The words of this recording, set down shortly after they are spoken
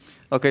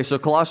Okay, so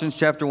Colossians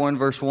chapter 1,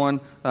 verse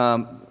 1.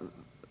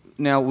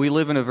 Now, we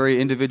live in a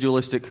very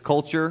individualistic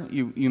culture.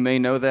 You may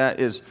know that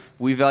is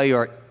we value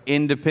our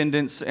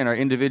independence and our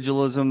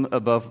individualism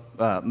above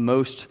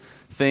most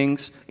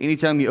things.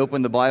 Anytime you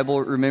open the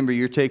Bible, remember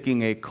you're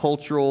taking a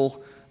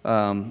cultural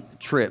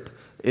trip.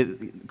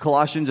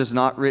 Colossians is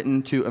not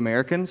written to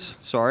Americans,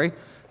 sorry.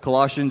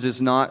 Colossians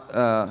is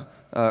not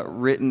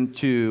written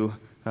to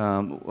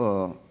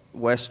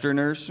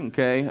Westerners,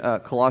 okay?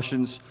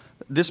 Colossians,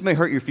 this may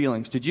hurt your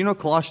feelings. Did you know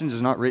Colossians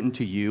is not written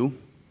to you?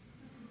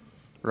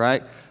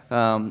 Right?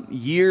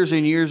 Years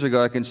and years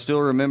ago, I can still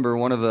remember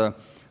one of the,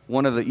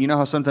 you know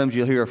how sometimes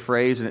you'll hear a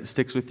phrase and it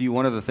sticks with you?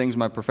 One of the things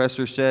my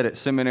professor said at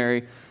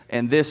seminary,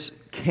 and this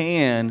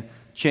can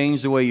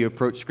change the way you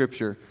approach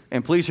Scripture.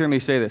 And please hear me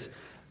say this.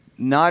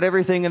 Not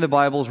everything in the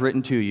Bible is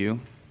written to you.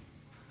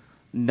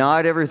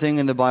 Not everything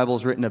in the Bible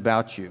is written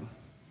about you.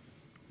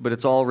 But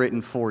it's all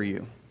written for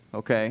you.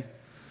 Okay?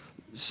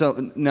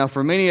 So now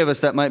for many of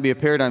us that might be a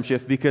paradigm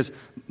shift because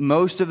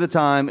most of the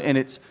time,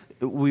 and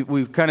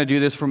we kind of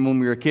do this from when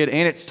we were a kid,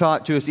 and it's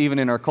taught to us even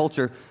in our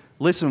culture.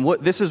 Listen,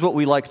 this is what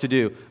we like to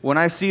do. When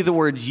I see the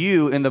word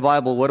you in the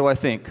Bible, what do I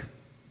think?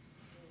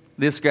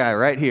 This guy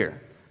right here,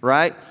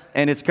 right?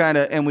 And it's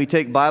and we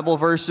take Bible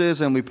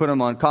verses and we put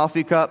them on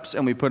coffee cups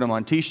and we put them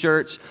on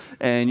T-shirts,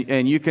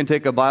 and you can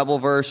take a Bible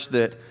verse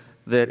that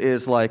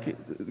is like,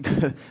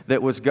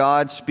 that was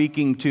God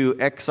speaking to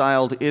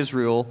exiled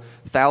Israel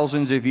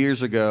thousands of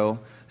years ago,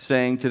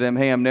 saying to them,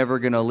 hey, I'm never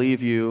going to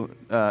leave you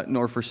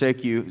nor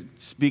forsake you,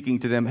 speaking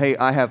to them, hey,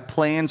 I have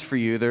plans for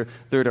you.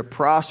 They're to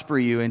prosper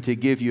you and to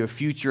give you a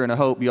future and a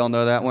hope. You all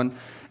know that one?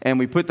 And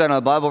we put that on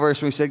a Bible verse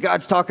and we said,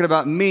 God's talking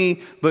about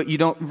me, but you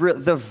don't,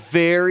 the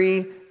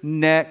very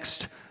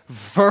next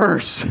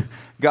verse,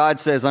 God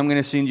says, I'm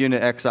going to send you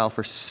into exile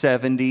for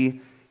 70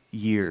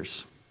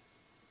 years,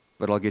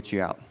 but I'll get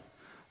you out.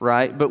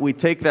 Right? But we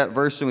take that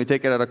verse and we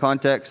take it out of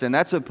context, and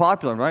that's a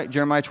popular, right?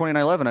 Jeremiah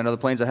 29:11, I know the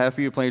plans I have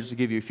for you, plans to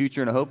give you a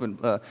future and a hope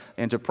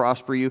and to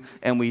prosper you.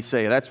 And we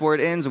say, that's where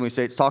it ends, and we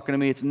say, it's talking to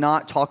me. It's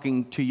not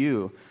talking to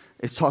you.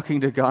 It's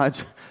talking to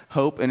God's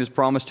hope and His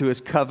promise to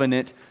His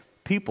covenant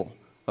people.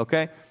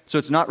 Okay? So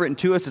it's not written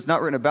to us, it's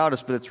not written about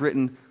us, but it's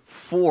written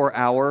for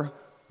our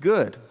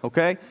good.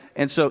 Okay?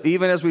 And so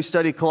even as we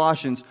study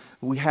Colossians,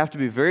 we have to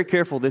be very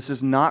careful. This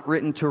is not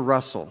written to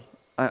Russell.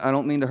 I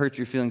don't mean to hurt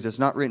your feelings. It's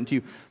not written to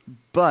you.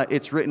 But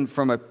it's written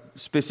from a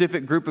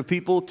specific group of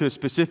people to a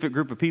specific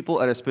group of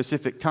people at a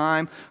specific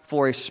time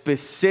for a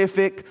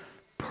specific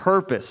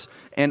purpose.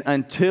 And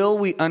until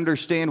we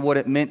understand what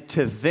it meant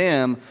to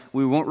them,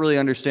 we won't really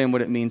understand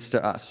what it means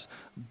to us.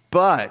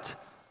 But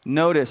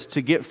notice,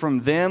 to get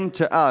from them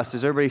to us,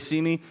 does everybody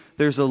see me?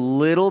 There's a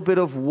little bit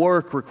of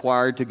work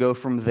required to go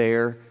from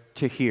there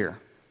to here.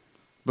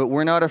 But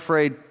we're not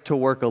afraid to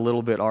work a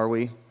little bit, are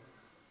we?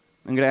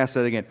 I'm going to ask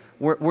that again.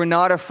 We're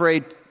not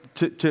afraid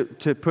to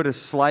put a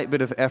slight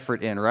bit of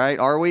effort in, right?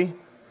 Are we?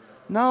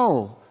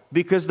 No.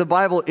 Because the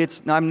Bible,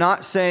 I'm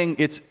not saying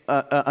it's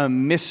a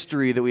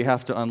mystery that we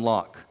have to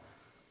unlock,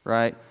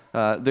 right?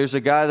 There's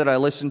a guy that I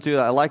listen to,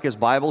 I like his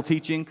Bible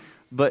teaching,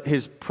 but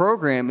his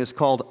program is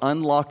called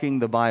Unlocking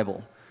the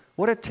Bible.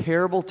 What a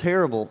terrible,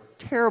 terrible,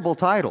 terrible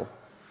title.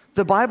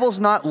 The Bible's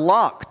not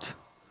locked.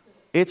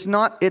 It's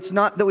not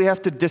that we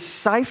have to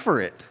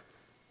decipher it.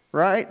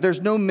 Right?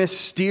 There's no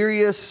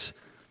mysterious,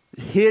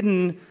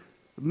 hidden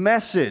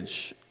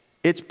message.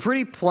 It's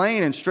pretty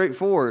plain and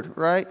straightforward,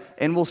 right?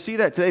 And we'll see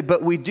that today,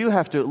 but we do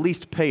have to at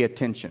least pay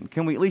attention.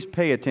 Can we at least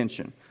pay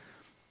attention?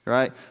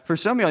 Right? For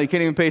some of y'all, you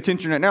can't even pay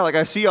attention right now. Like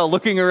I see y'all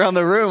looking around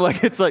the room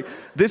like it's like,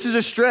 this is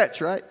a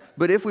stretch, right?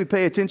 But if we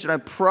pay attention, I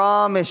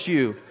promise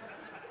you,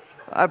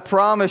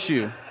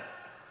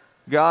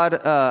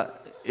 God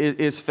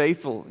is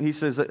faithful. He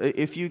says,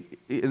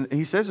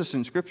 he says this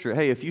in Scripture,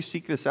 hey, if you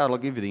seek this out, I'll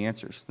give you the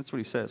answers. That's what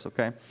he says,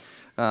 okay?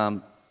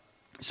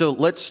 So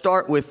let's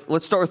start with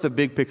the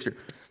big picture.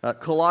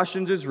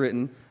 Colossians is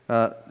written,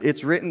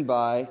 it's written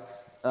by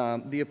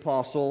the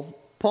Apostle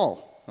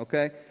Paul,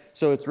 okay?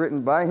 So it's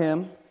written by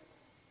him,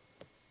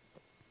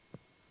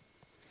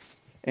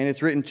 and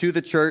it's written to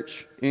the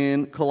church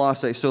in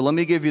Colossae. So let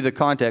me give you the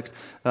context.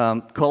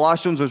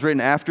 Colossians was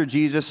written after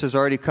Jesus has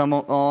already come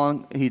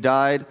on. He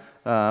died,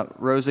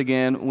 rose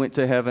again, went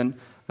to heaven.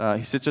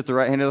 He sits at the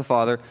right hand of the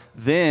Father.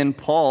 Then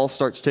Paul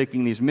starts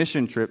taking these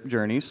mission trip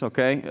journeys,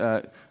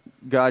 okay?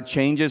 God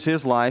changes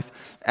his life.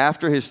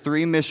 After his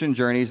 3 mission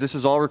journeys, this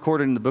is all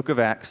recorded in the book of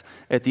Acts.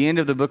 At the end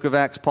of the book of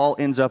Acts, Paul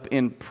ends up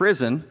in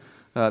prison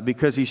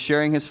because he's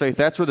sharing his faith.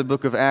 That's where the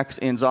book of Acts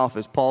ends off,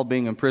 is Paul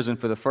being in prison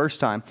for the first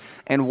time.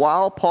 And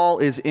while Paul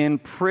is in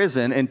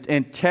prison,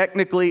 and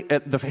technically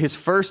at his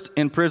first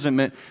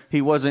imprisonment,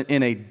 he wasn't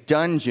in a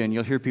dungeon.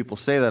 You'll hear people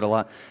say that a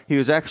lot. He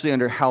was actually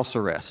under house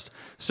arrest.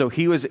 So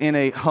he was in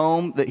a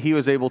home that he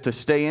was able to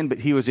stay in, but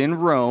he was in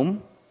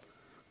Rome.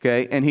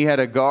 Okay, and he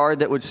had a guard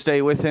that would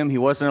stay with him. He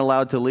wasn't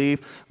allowed to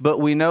leave. But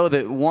we know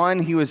that 1,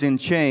 he was in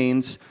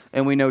chains,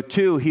 and we know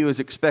 2, he was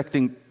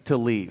expecting to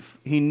leave.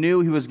 He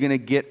knew he was going to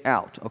get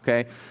out,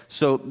 okay?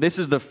 So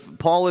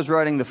Paul is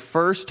writing the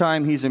first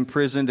time he's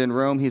imprisoned in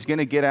Rome. He's going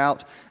to get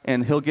out,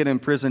 and he'll get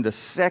imprisoned a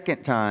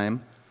second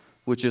time,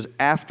 which is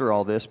after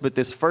all this. But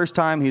this first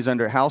time, he's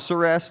under house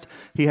arrest.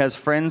 He has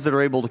friends that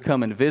are able to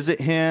come and visit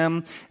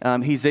him.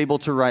 He's able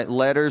to write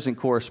letters and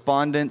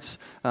correspondence.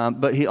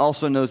 But he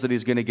also knows that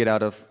he's going to get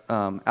out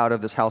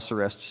of this house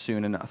arrest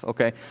soon enough,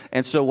 okay?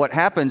 And so what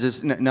happens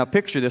is, now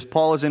picture this.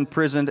 Paul is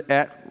imprisoned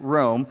at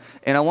Rome.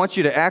 And I want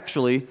you to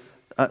actually,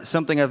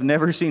 something I've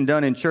never seen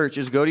done in church,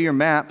 is go to your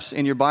maps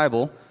in your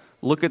Bible.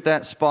 Look at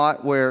that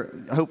spot where,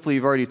 hopefully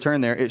you've already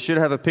turned there. It should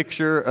have a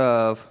picture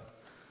of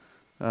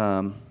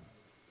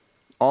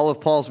all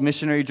of Paul's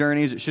missionary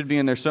journeys. It should be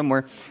in there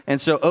somewhere.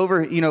 And so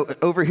over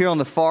here on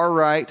the far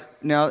right,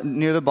 now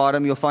near the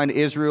bottom, you'll find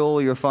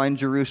Israel, you'll find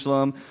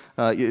Jerusalem,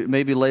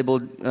 maybe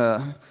labeled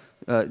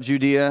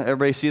Judea.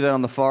 Everybody see that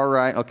on the far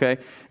right, okay?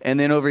 And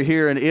then over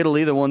here in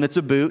Italy, the one that's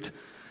a boot,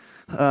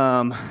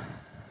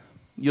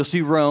 you'll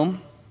see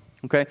Rome,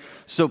 okay?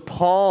 So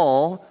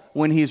Paul,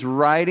 when he's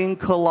writing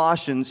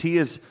Colossians, he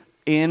is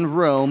in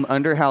Rome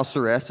under house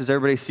arrest. Does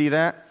everybody see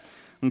that?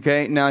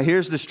 Okay, now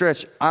here's the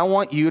stretch. I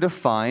want you to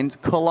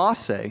find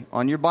Colossae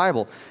on your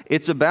Bible.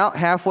 It's about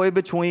halfway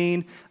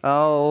between,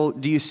 do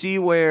you see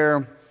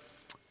where,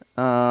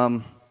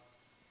 let's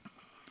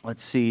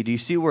see, do you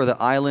see where the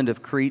island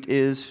of Crete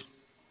is?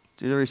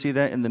 Do you ever see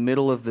that? In the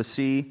middle of the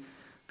sea?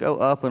 Go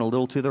up and a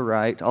little to the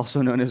right,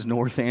 also known as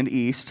north and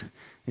east,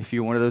 if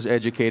you're one of those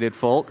educated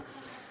folk.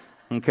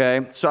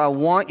 Okay, so I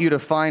want you to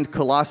find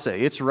Colossae.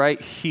 It's right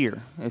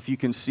here, if you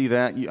can see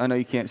that. I know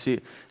you can't see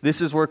it.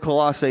 This is where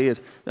Colossae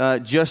is.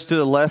 Just to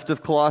the left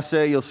of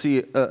Colossae, you'll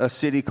see a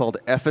city called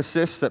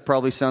Ephesus. That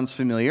probably sounds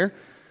familiar.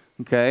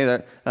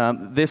 Okay,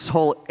 this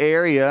whole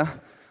area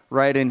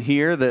right in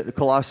here that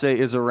Colossae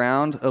is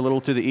around, a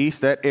little to the east,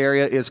 that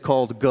area is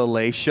called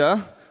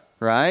Galatia,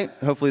 right?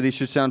 Hopefully these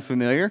should sound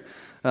familiar.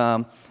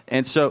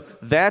 And so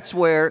that's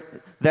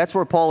where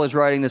Paul is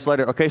writing this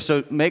letter. Okay,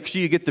 so make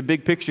sure you get the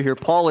big picture here.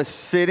 Paul is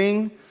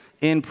sitting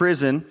in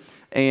prison,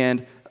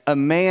 and a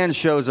man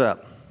shows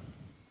up.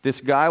 This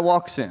guy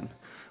walks in.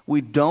 We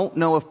don't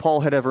know if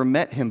Paul had ever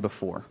met him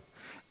before.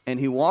 And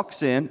he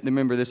walks in,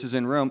 remember this is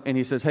in Rome, and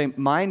he says, hey,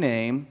 my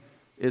name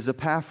is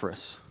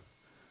Epaphras.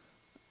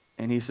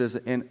 And he says,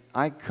 and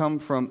I come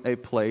from a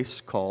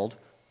place called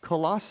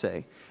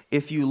Colossae.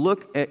 If you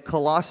look at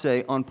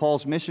Colossae on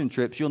Paul's mission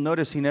trips, you'll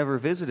notice he never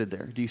visited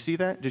there. Do you see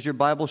that? Does your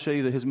Bible show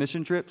you his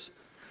mission trips?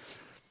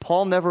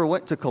 Paul never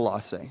went to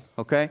Colossae,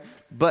 okay?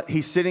 But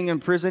he's sitting in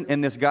prison,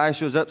 and this guy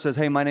shows up, says,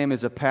 hey, my name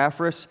is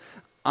Epaphras.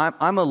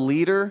 I'm a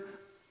leader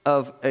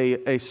of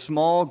a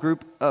small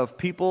group of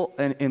people,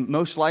 and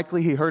most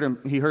likely he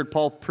heard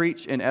Paul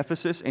preach in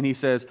Ephesus, and he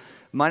says,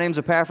 my name's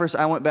Epaphras.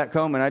 I went back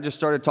home, and I just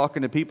started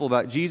talking to people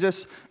about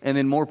Jesus, and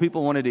then more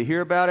people wanted to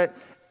hear about it.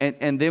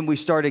 And then we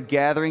started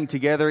gathering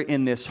together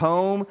in this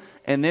home.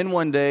 And then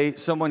one day,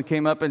 someone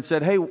came up and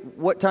said, hey,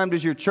 what time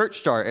does your church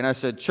start? And I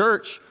said,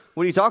 church?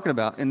 What are you talking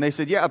about? And they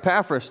said, yeah,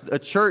 Epaphras. A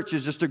church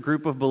is just a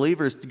group of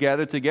believers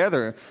gathered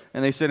together.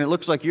 And they said, it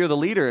looks like you're the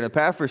leader. And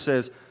Epaphras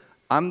says,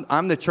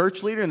 I'm the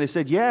church leader? And they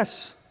said,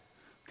 yes.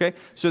 Okay,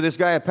 so this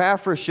guy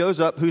Epaphras shows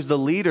up, who's the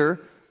leader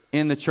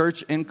in the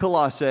church in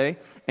Colossae.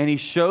 And he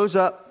shows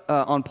up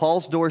on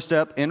Paul's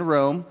doorstep in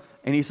Rome.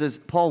 And he says,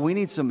 Paul, we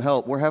need some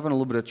help. We're having a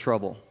little bit of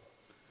trouble.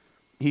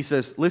 He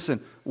says,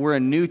 listen, we're a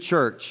new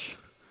church.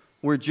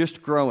 We're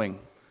just growing.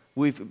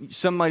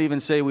 Some might even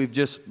say we've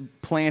just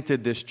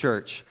planted this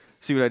church.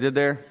 See what I did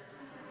there?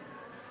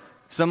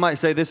 Some might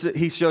say this.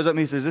 He shows up and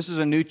he says, this is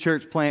a new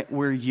church plant.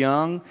 We're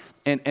young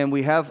and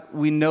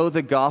we know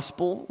the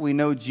gospel. We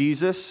know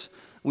Jesus.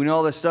 We know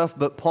all this stuff.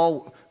 But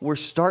Paul, we're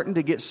starting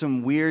to get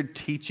some weird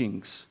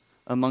teachings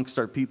amongst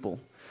our people.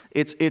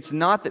 It's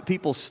not that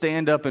people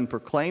stand up and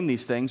proclaim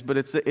these things, but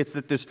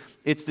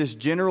it's this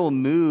general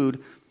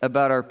mood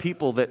about our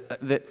people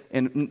that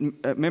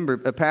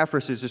remember,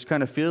 Epaphras is just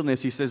kind of feeling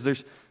this. He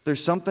says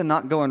there's something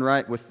not going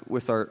right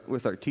with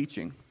our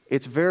teaching.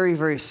 It's very,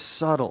 very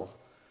subtle,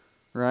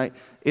 right?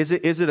 Is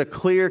it a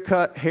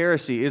clear-cut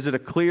heresy? Is it a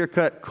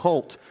clear-cut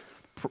cult?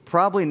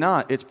 Probably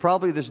not. It's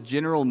probably this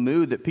general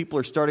mood that people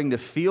are starting to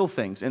feel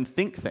things and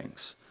think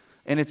things.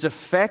 And it's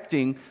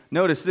affecting,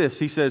 notice this,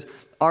 he says,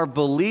 our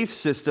belief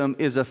system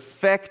is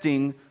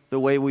affecting the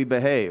way we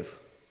behave.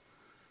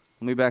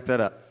 Let me back that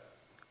up.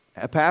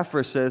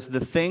 Epaphras says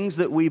the things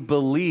that we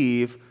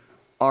believe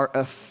are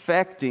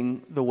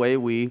affecting the way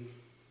we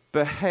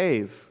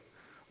behave.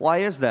 Why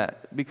is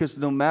that? Because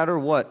no matter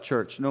what,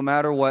 church, no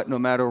matter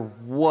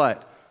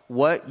what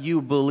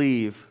you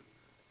believe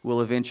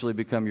will eventually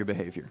become your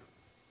behavior.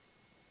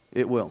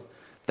 It will.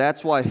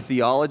 That's why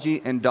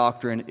theology and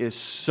doctrine is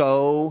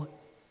so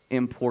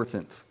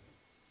important.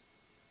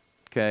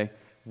 Okay?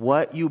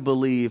 What you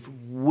believe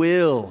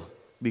will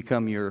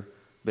become your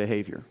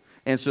behavior.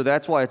 And so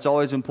that's why it's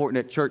always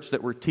important at church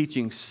that we're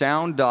teaching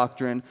sound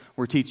doctrine,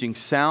 we're teaching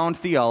sound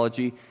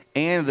theology,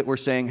 and that we're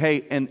saying,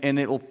 hey, and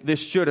this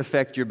should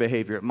affect your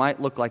behavior. It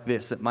might look like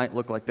this, it might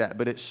look like that,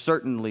 but it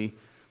certainly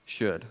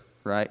should.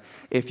 right?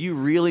 If you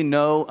really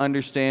know,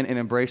 understand, and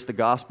embrace the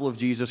gospel of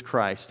Jesus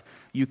Christ,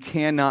 you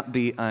cannot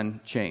be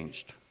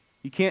unchanged.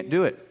 You can't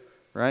do it,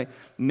 right?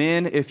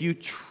 Men, if you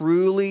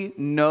truly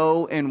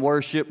know and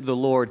worship the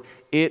Lord,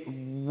 it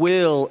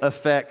will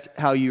affect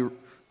how you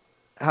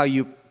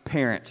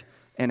parent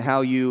and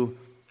how you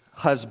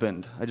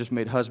husband. I just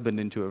made husband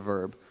into a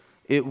verb.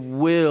 It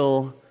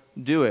will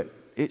do it.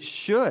 It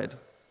should,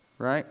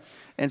 right?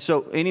 And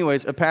so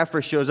anyways,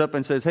 Epaphras shows up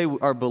and says, hey,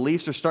 our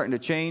beliefs are starting to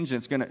change,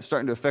 and it's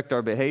starting to affect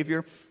our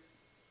behavior.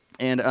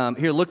 And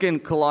here, look in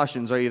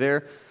Colossians. Are you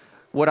there?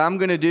 What I'm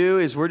going to do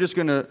is we're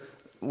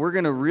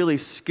going to really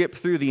skip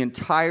through the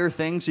entire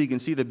thing so you can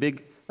see the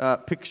big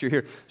picture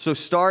here. So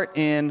start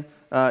in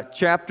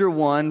chapter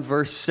 1,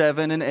 verse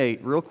 7 and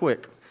 8, real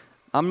quick.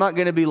 I'm not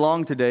going to be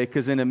long today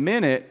because in a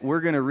minute,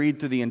 we're going to read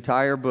through the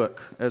entire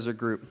book as a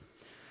group.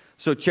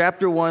 So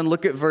chapter 1,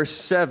 look at verse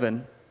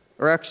 7.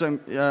 Or actually,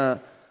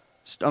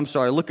 I'm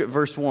sorry, look at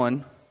verse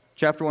 1.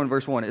 Chapter 1,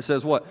 verse 1. It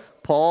says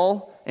what?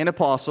 Paul, an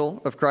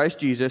apostle of Christ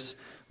Jesus,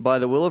 by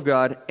the will of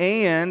God,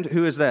 and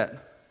who is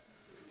that?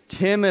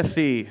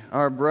 Timothy,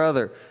 our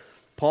brother.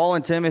 Paul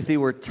and Timothy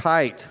were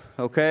tight,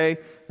 okay?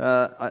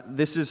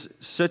 This is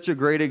such a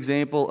great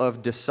example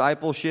of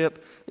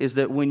discipleship, is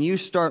that when you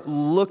start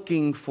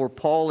looking for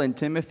Paul and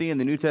Timothy in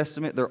the New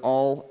Testament, they're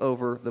all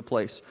over the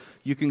place.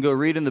 You can go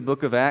read in the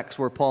book of Acts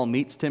where Paul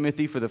meets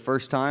Timothy for the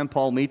first time.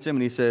 Paul meets him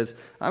and he says,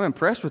 I'm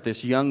impressed with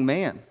this young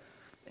man.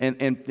 And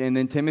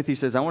then Timothy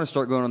says, I want to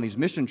start going on these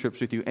mission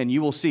trips with you. And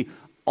you will see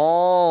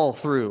all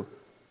through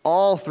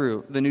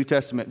the New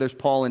Testament, there's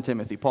Paul and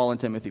Timothy, Paul and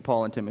Timothy,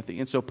 Paul and Timothy.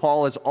 And so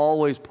Paul is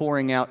always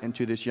pouring out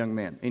into this young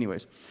man.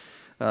 Anyways,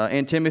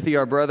 and Timothy,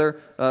 our brother,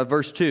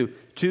 verse 2,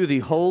 to the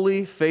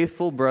holy,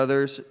 faithful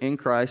brothers in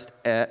Christ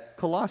at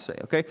Colossae.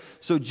 Okay,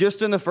 so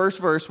just in the first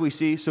verse we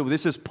see, so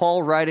this is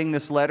Paul writing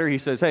this letter. He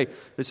says, hey,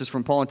 this is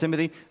from Paul and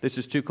Timothy. This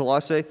is to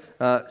Colossae.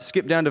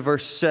 Skip down to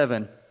verse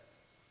 7.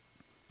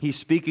 He's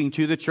speaking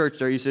to the church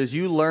there. He says,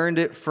 you learned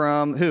it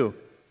from who?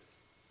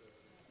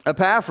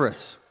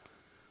 Epaphras.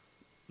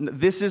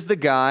 This is the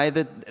guy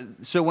that,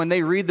 so when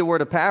they read the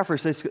word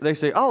Epaphras, they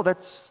say, oh,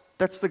 that's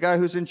the guy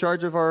who's in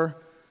charge of our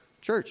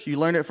church. You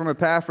learned it from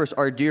Epaphras,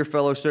 our dear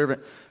fellow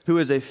servant, who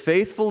is a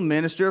faithful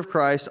minister of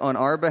Christ on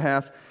our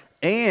behalf,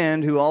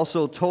 and who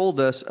also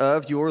told us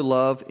of your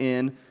love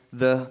in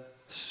the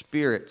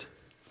Spirit.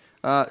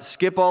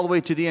 Skip all the way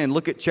to the end.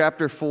 Look at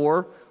chapter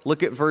 4.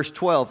 Look at verse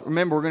 12.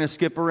 Remember, we're going to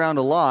skip around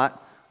a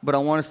lot, but I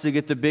want us to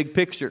get the big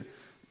picture.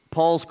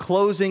 Paul's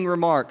closing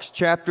remarks,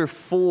 chapter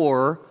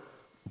 4,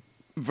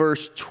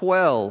 verse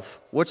 12.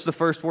 What's the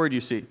first word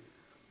you see?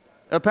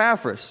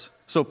 Epaphras.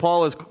 So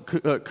Paul is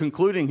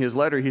concluding his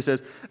letter. He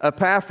says,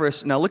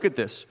 Epaphras, now look at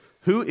this,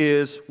 who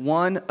is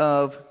one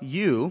of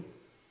you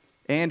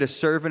and a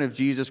servant of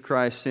Jesus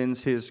Christ,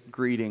 sends his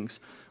greetings.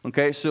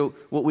 Okay, so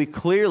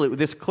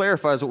this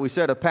clarifies what we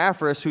said.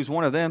 Epaphras, who's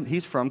one of them,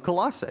 he's from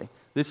Colossae.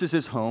 This is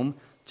his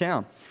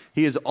hometown.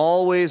 He is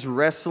always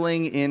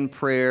wrestling in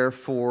prayer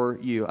for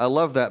you. I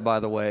love that,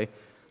 by the way.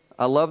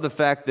 I love the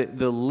fact that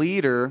the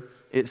leader,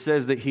 it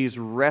says that he's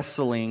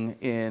wrestling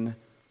in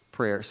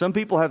prayer. Some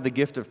people have the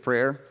gift of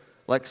prayer.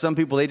 Like some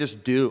people, they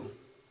just do.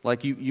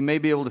 Like you may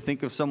be able to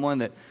think of someone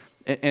that,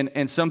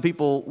 and some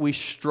people, we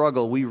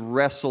struggle, we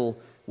wrestle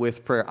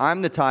with prayer.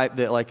 I'm the type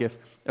that, like, if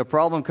a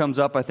problem comes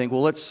up, I think,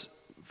 well, let's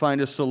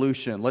find a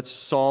solution. Let's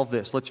solve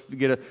this. Let's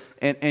get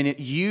and it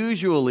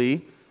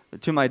usually,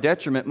 to my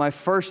detriment, my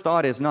first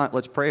thought is not,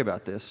 let's pray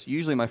about this.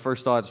 Usually my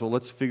first thought is, well,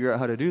 let's figure out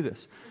how to do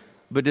this.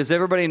 But does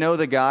everybody know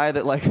the guy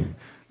that, like,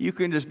 you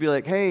can just be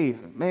like, hey,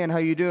 man, how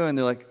you doing?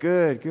 They're like,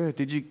 good.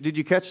 Did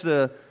you catch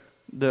the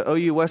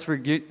OU West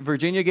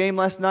Virginia game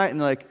last night? And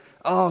they're like,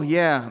 oh,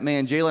 yeah,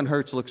 man, Jalen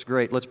Hurts looks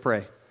great. Let's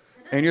pray.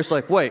 And you're just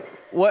like, wait,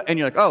 what? And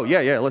you're like, oh,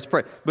 yeah, let's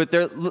pray. But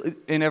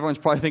and everyone's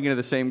probably thinking of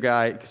the same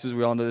guy because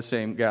we all know the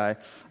same guy.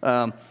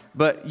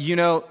 But,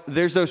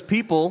 there's those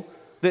people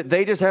that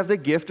they just have the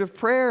gift of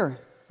prayer,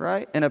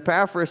 right? And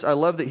Epaphras, I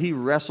love that he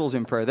wrestles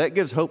in prayer. That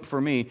gives hope for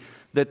me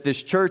that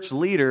this church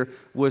leader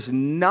was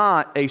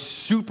not a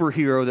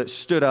superhero that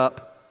stood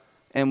up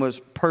and was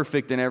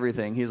perfect in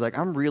everything. He's like,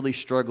 I'm really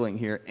struggling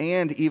here.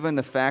 And even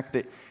the fact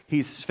that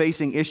he's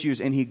facing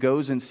issues and he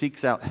goes and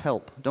seeks out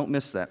help. Don't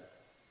miss that.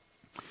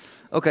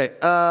 Okay,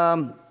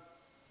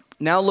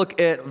 now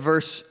look at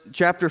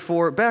chapter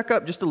 4. Back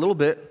up just a little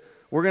bit.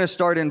 We're going to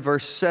start in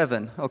verse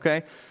 7,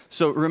 okay?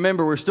 So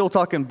remember, we're still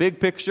talking big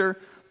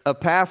picture.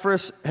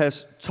 Epaphras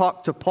has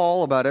talked to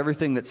Paul about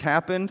everything that's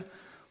happened.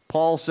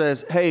 Paul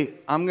says, hey,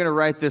 I'm going to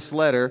write this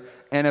letter.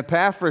 And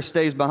Epaphras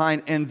stays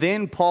behind. And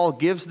then Paul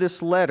gives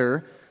this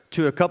letter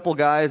to a couple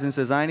guys and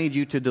says, I need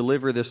you to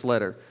deliver this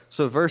letter.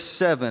 So verse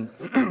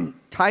 7,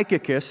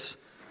 Tychicus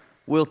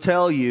will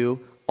tell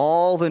you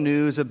all the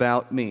news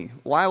about me.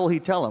 Why will he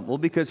tell him? Well,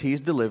 because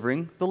he's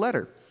delivering the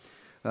letter.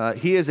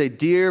 He is a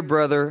dear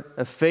brother,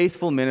 a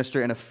faithful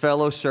minister, and a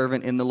fellow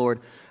servant in the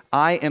Lord.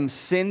 I am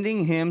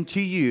sending him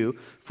to you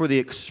for the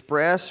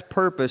express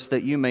purpose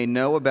that you may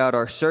know about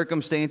our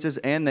circumstances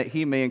and that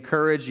he may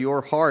encourage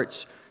your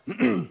hearts.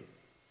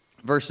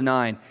 Verse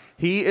 9,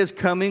 he is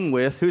coming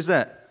with, who's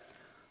that?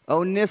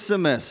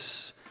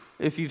 Onesimus.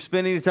 If you've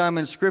spent any time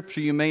in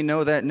Scripture, you may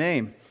know that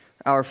name.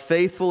 Our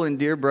faithful and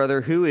dear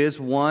brother, who is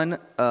one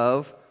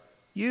of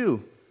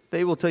you.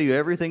 They will tell you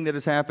everything that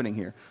is happening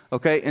here.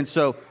 Okay, and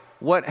so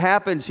what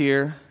happens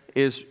here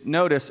is,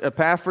 notice,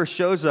 Epaphras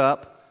shows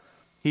up.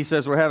 He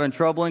says, we're having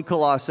trouble in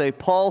Colossae.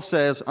 Paul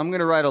says, I'm going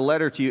to write a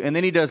letter to you. And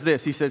then he does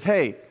this. He says,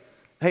 hey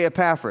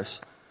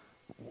Epaphras,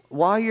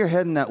 while you're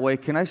heading that way,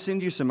 can I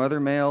send you some other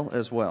mail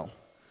as well?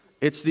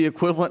 It's the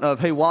equivalent of,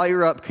 hey, while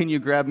you're up, can you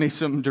grab me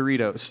some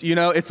Doritos? You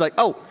know, it's like,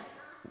 oh,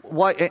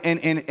 why?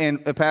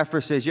 And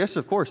Epaphras says, yes,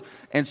 of course.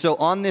 And so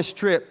on this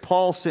trip,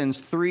 Paul sends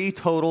 3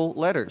 total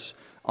letters.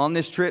 On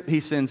this trip, he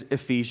sends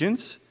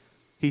Ephesians,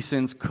 he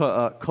sends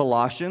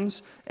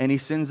Colossians, and he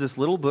sends this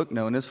little book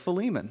known as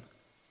Philemon.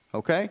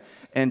 Okay?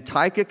 And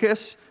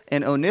Tychicus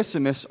and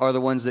Onesimus are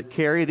the ones that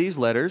carry these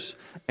letters,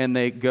 and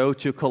they go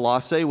to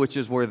Colossae, which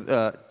is where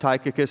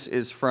Tychicus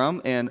is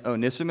from, and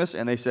Onesimus,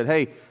 and they said,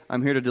 hey,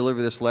 I'm here to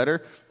deliver this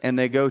letter. And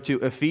they go to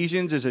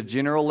Ephesians, is a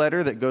general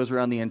letter that goes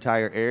around the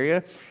entire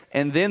area.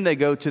 And then they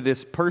go to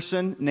this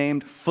person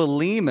named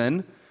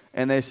Philemon,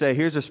 and they say,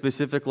 here's a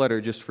specific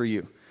letter just for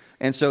you.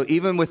 And so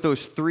even with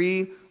those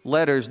 3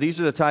 letters, these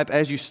are the type,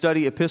 as you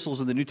study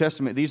epistles in the New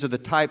Testament, these are the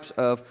types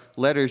of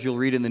letters you'll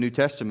read in the New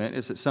Testament.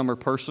 Is that some are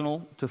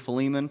personal to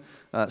Philemon,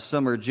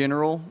 some are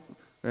general,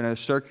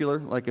 circular,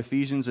 like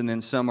Ephesians, and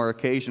then some are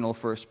occasional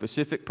for a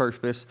specific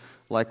purpose,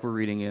 like we're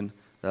reading in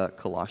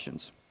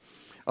Colossians.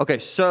 Okay,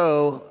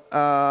 so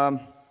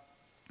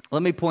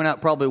let me point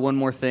out probably one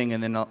more thing,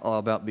 and then I'll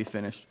about be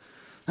finished.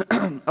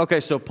 Okay,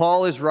 so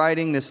Paul is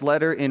writing this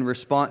letter in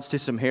response to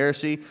some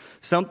heresy.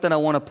 Something I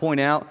want to point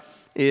out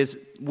is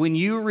when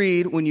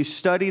you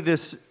study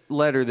this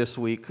letter this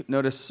week,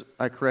 notice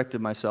I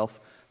corrected myself.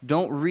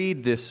 Don't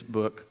read this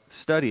book,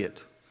 study it.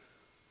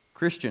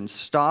 Christians,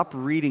 stop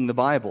reading the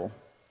Bible.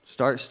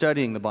 Start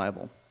studying the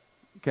Bible.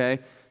 Okay?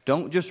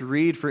 Don't just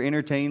read for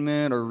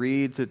entertainment or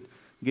read to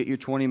get your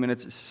 20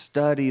 minutes.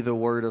 Study the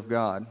Word of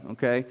God.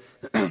 Okay?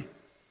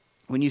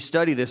 When you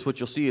study this, what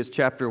you'll see is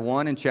chapter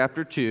 1 and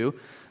chapter 2,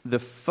 the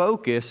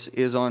focus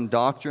is on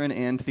doctrine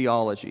and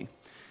theology.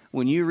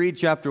 When you read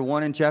chapter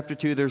 1 and chapter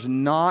 2, there's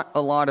not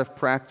a lot of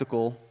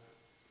practical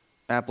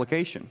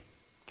application,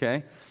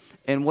 okay?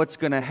 And what's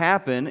going to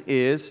happen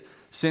is,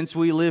 since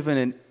we live in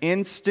an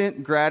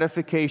instant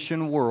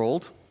gratification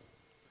world,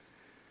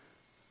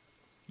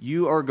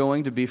 you are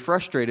going to be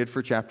frustrated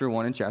for chapter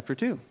 1 and chapter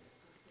 2.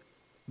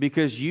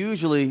 Because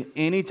usually,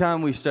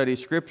 anytime we study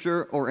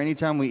Scripture, or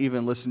anytime we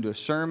even listen to a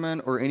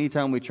sermon, or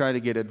anytime we try to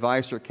get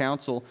advice or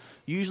counsel,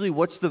 usually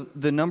what's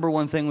the number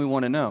one thing we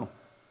want to know?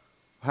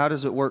 How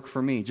does it work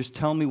for me? Just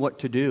tell me what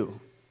to do,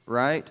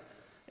 right?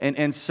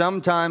 And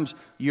sometimes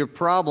your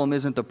problem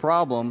isn't the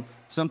problem.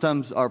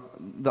 Sometimes our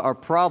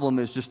problem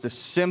is just a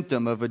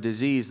symptom of a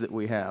disease that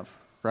we have,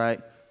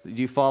 right?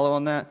 Do you follow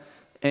on that?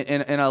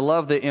 And I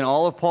love that in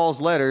all of Paul's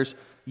letters,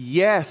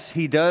 yes,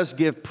 he does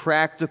give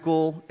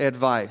practical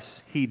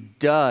advice. He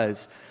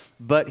does.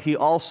 But he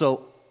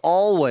also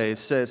always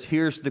says,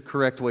 here's the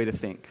correct way to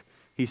think.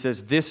 He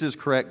says, this is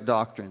correct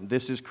doctrine.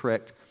 This is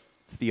correct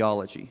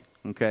theology.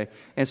 Okay?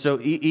 And so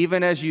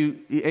even as you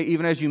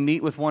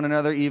meet with one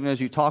another, even as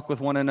you talk with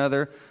one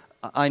another,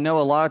 I know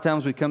a lot of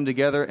times we come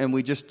together and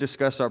we just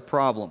discuss our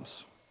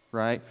problems,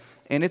 right?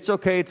 And it's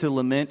okay to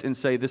lament and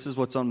say, this is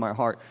what's on my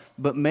heart.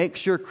 But make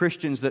sure,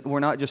 Christians, that we're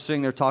not just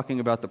sitting there talking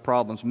about the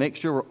problems. Make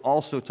sure we're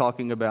also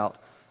talking about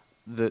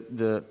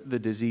the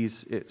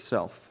disease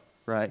itself,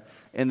 right?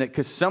 And that,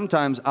 because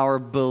sometimes our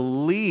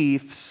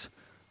beliefs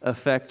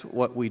affect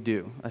what we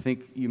do. I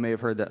think you may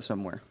have heard that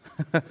somewhere,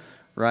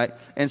 right?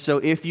 And so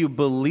if you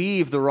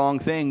believe the wrong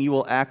thing, you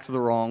will act the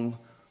wrong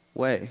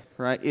way,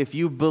 right? If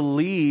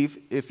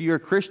you're a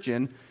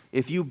Christian,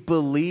 if you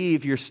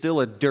believe you're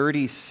still a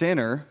dirty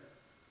sinner,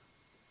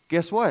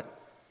 guess what?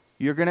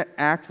 You're going to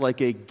act like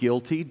a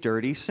guilty,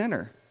 dirty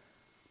sinner.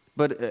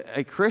 But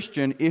a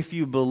Christian, if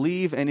you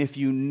believe and if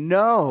you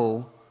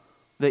know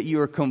that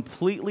you are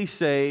completely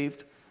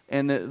saved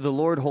and that the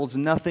Lord holds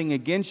nothing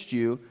against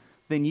you,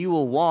 then you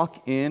will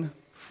walk in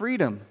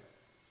freedom,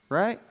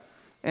 right?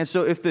 And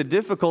so if the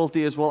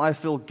difficulty is, well, I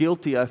feel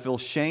guilty, I feel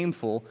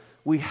shameful,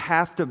 we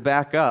have to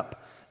back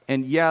up.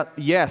 And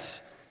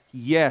yes,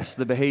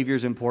 the behavior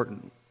is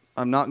important.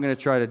 I'm not going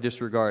to try to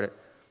disregard it.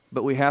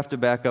 But we have to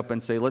back up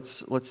and say,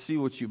 let's see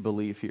what you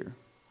believe here,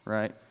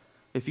 right?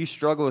 If you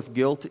struggle with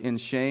guilt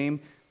and shame,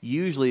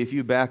 usually if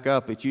you back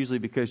up, it's usually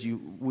because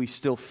we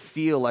still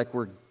feel like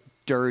we're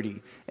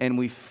dirty and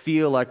we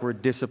feel like we're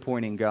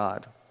disappointing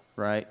God,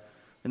 right?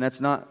 And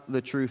that's not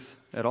the truth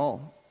at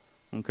all,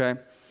 okay?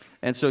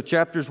 And so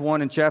chapters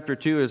 1 and chapter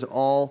 2 is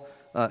all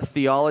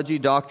theology,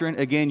 doctrine.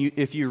 Again,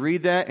 if you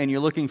read that and you're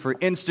looking for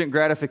instant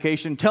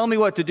gratification, tell me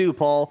what to do,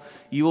 Paul,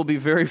 you will be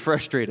very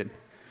frustrated.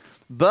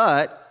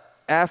 But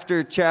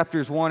after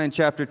chapters 1 and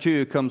chapter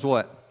 2 comes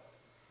what?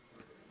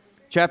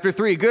 Chapter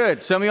 3.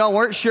 Good. Some of y'all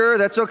weren't sure.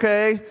 That's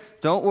okay.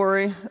 Don't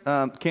worry.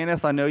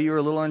 Kenneth, I know you were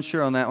a little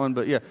unsure on that one,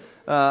 but yeah.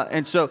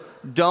 And so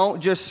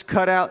don't just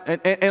cut out,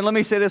 and let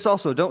me say this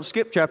also, don't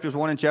skip chapters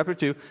 1 and chapter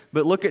 2,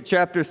 but look at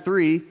chapter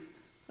 3,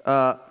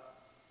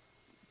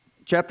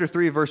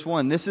 verse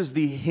 1. This is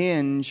the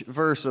hinge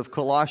verse of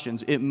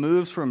Colossians. It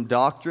moves from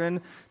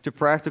doctrine to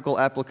practical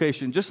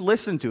application. Just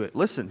listen to it.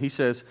 Listen, he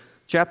says,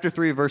 chapter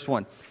 3, verse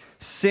 1.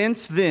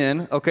 Since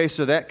then, okay,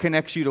 so that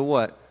connects you to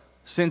what?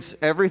 Since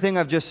everything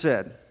I've just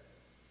said,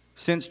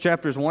 since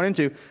chapters 1 and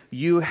 2,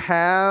 you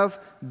have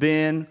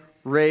been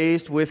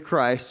raised with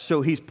Christ.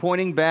 So he's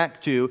pointing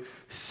back to,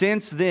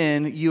 since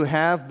then you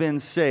have been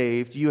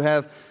saved.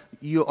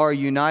 You are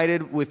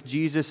united with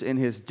Jesus in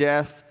his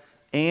death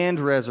and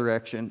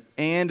resurrection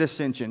and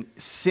ascension.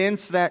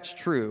 Since that's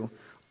true,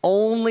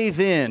 only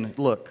then,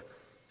 look,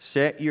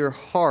 set your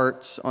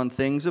hearts on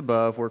things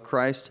above where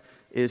Christ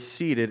is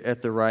seated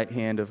at the right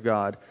hand of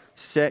God.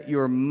 Set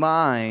your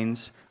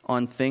minds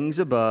on things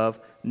above,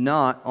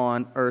 not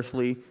on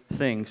earthly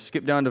things.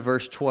 Skip down to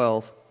verse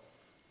 12.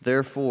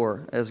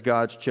 Therefore, as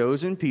God's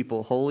chosen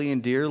people, holy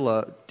and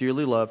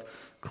dearly loved,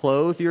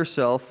 clothe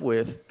yourself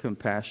with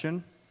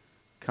compassion,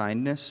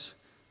 kindness,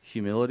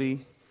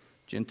 humility,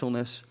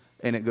 gentleness,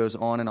 and it goes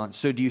on and on.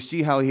 So do you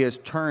see how he has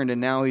turned, and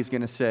now he's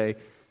going to say,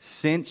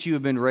 since you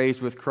have been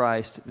raised with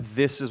Christ,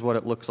 this is what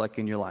it looks like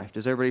in your life.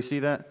 Does everybody see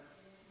that?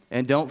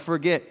 And don't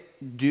forget,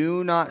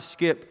 do not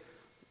skip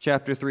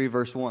chapter 3,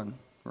 verse 1,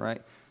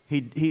 right?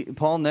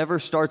 Paul never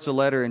starts a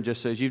letter and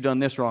just says, you've done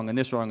this wrong and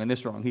this wrong and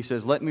this wrong. He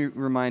says, let me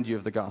remind you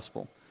of the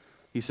gospel.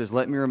 He says,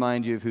 let me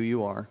remind you of who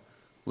you are.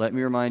 Let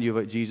me remind you of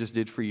what Jesus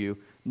did for you.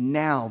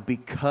 Now,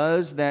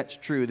 because that's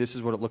true, this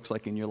is what it looks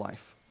like in your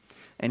life.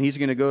 And he's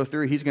going to go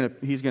through, he's going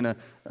to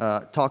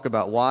talk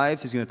about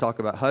wives. He's going to talk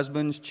about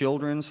husbands,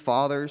 children,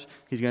 fathers.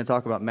 He's going to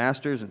talk about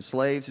masters and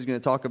slaves. He's going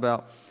to talk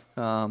about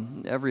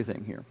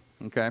everything here,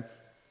 okay?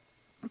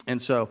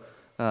 And so,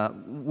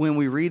 when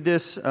we read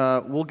this,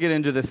 we'll get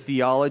into the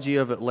theology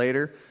of it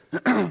later.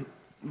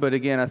 But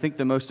again, I think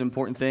the most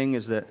important thing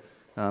is that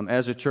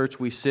as a church,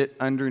 we sit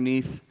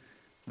underneath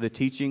the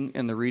teaching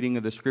and the reading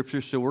of the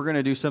Scriptures. So we're going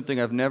to do something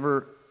I've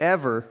never,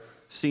 ever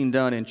seen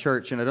done in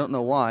church, and I don't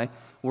know why.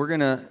 We're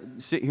going to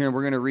sit here and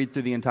we're going to read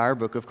through the entire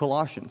book of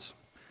Colossians.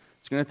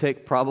 It's going to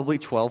take probably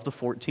 12 to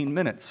 14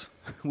 minutes.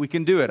 We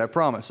can do it, I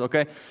promise,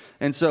 okay?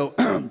 And so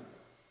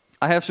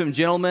I have some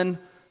gentlemen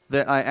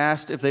that I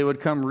asked if they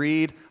would come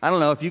read. I don't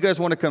know, if you guys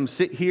want to come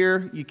sit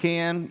here, you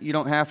can. You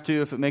don't have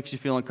to if it makes you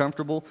feel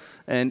uncomfortable.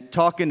 And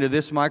talk into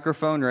this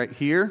microphone right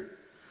here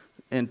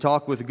and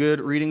talk with a good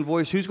reading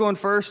voice. Who's going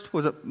first?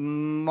 Was it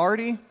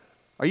Marty?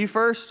 Are you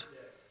first?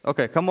 Yes.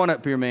 Okay, come on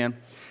up here, man.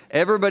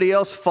 Everybody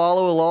else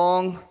follow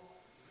along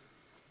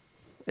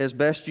as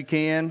best you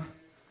can.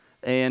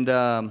 And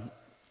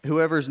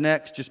whoever's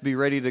next, just be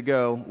ready to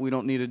go. We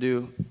don't need to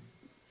do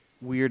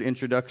weird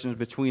introductions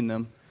between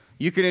them.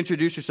 You can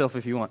introduce yourself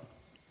if you want.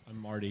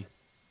 I'm Marty.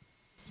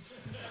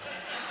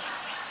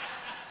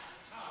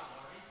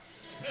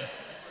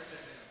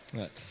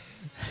 All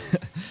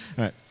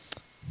right.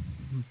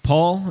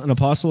 Paul, an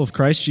apostle of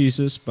Christ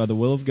Jesus, by the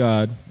will of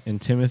God,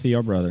 and Timothy,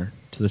 our brother,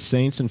 to the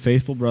saints and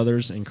faithful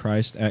brothers in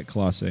Christ at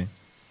Colossae.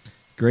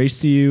 Grace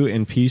to you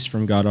and peace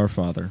from God our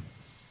Father.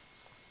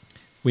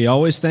 We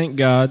always thank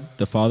God,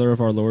 the Father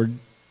of our Lord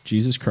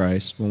Jesus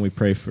Christ, when we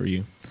pray for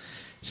you,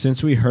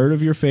 since we heard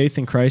of your faith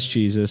in Christ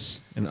Jesus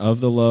and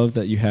of the love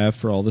that you have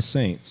for all the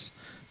saints,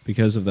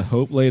 because of the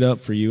hope laid up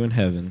for you in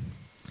heaven.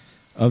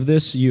 Of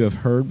this you have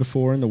heard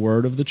before in the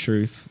word of the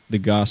truth, the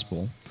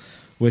gospel,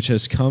 which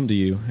has come to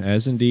you,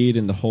 as indeed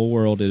in the whole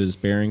world it is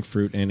bearing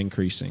fruit and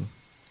increasing,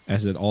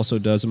 as it also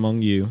does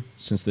among you,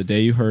 since the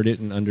day you heard it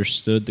and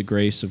understood the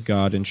grace of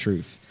God in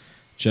truth,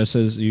 just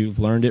as you've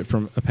learned it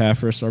from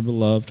Epaphras, our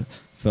beloved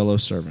fellow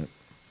servant.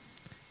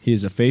 He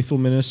is a faithful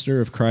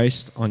minister of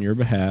Christ on your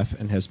behalf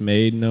and has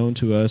made known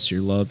to us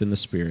your love in the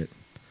Spirit.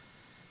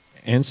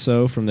 And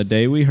so, from the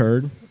day we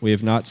heard, we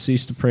have not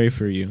ceased to pray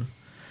for you,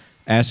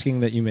 asking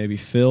that you may be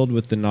filled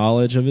with the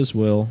knowledge of his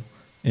will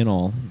in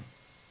all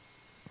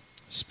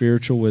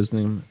spiritual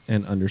wisdom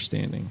and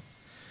understanding,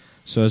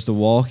 so as to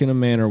walk in a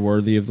manner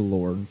worthy of the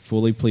Lord,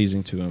 fully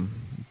pleasing to him,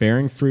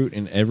 bearing fruit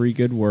in every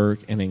good work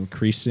and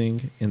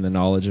increasing in the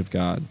knowledge of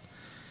God,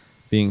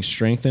 being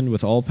strengthened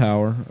with all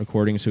power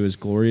according to his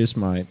glorious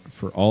might,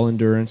 for all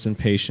endurance and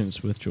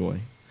patience with joy,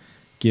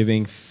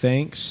 giving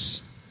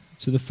thanks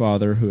to the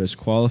Father who has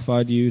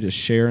qualified you to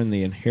share in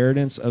the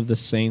inheritance of the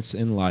saints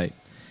in light.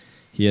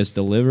 He has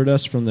delivered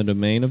us from the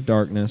domain of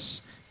darkness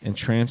and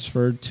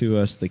transferred to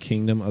us the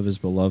kingdom of his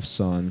beloved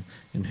Son,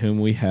 in whom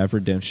we have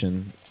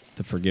redemption,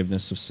 the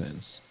forgiveness of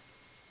sins.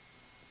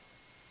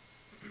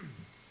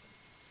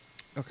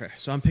 Okay,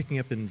 so I'm picking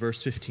up in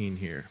verse 15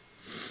 here.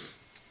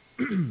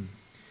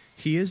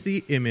 He is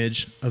the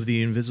image of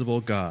the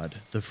invisible God,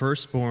 the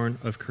firstborn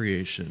of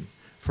creation.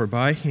 For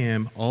by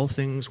him all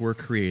things were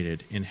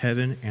created, in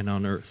heaven and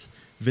on earth,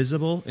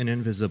 visible and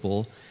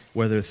invisible,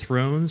 whether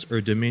thrones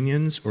or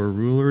dominions or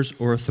rulers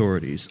or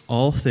authorities.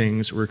 All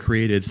things were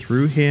created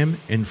through him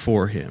and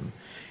for him.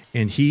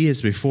 And he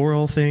is before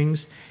all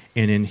things,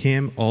 and in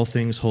him all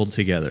things hold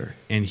together.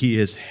 And he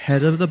is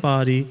head of the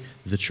body,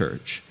 the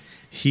church.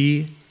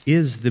 He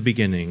is the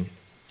beginning,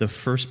 the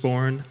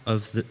firstborn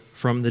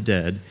from the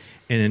dead,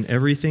 and in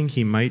everything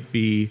he might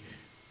be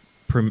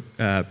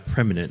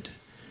preeminent.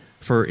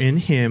 For in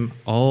him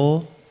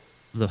all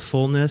the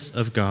fullness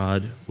of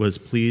God was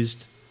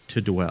pleased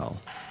to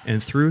dwell,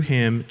 and through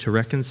him to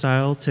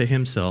reconcile to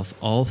himself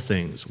all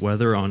things,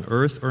 whether on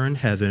earth or in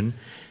heaven,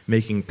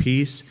 making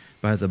peace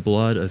by the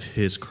blood of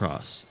his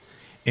cross.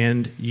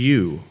 And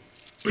you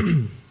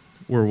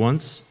were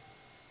once,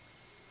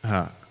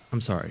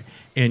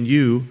 and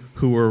you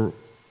who were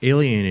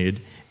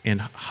alienated and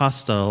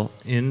hostile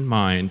in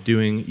mind,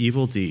 doing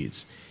evil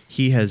deeds,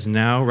 he has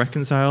now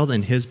reconciled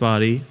in his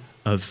body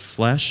of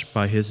flesh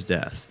by his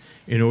death,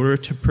 in order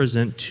to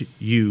present to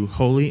you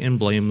holy and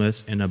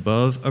blameless and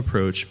above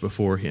reproach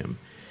before him.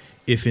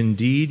 If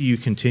indeed you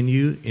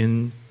continue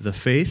in the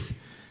faith,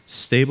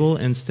 stable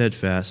and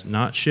steadfast,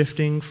 not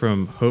shifting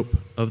from hope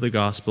of the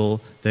gospel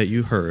that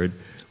you heard,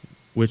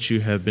 which you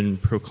have been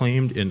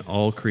proclaimed in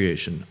all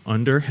creation,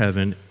 under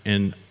heaven,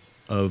 and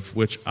of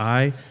which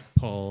I,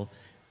 Paul,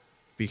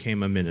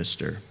 became a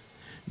minister.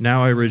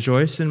 Now I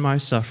rejoice in my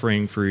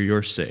suffering for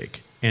your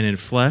sake, and in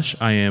flesh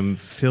I am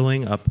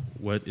filling up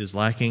what is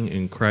lacking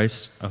in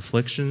Christ's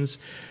afflictions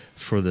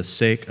for the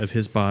sake of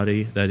his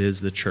body, that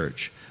is the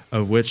church,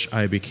 of which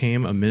I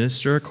became a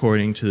minister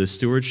according to the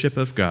stewardship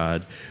of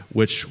God,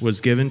 which was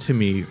given to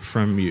me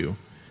from you,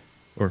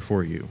 or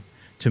for you,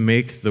 to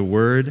make the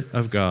word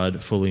of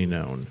God fully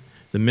known,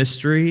 the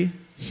mystery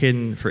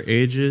hidden for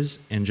ages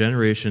and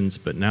generations,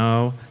 but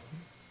now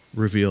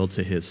revealed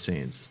to his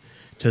saints.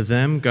 To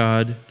them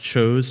God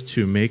chose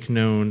to make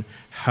known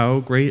how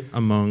great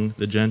among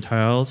the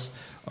Gentiles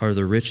are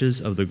the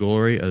riches of the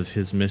glory of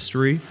his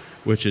mystery,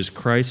 which is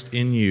Christ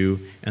in you,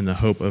 and the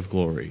hope of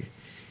glory.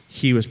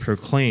 He was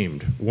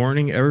proclaimed,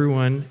 warning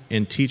everyone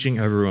and teaching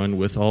everyone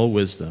with all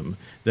wisdom,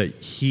 that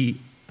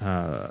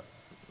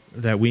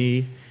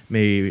we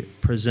may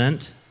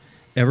present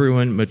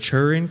everyone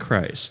mature in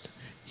Christ.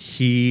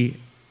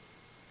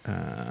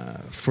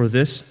 For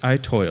this I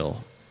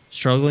toil,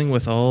 struggling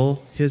with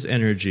all his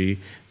energy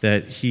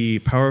that he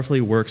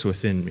powerfully works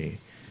within me.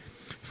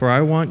 For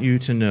I want you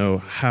to know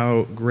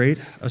how great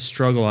a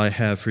struggle I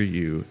have for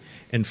you,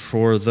 and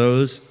for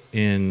those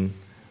in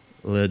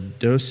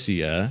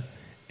Laodicea,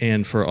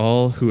 and for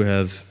all who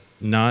have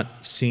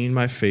not seen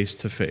my face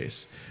to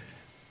face,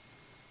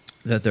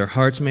 that their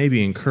hearts may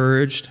be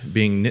encouraged,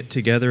 being knit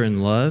together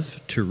in love,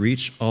 to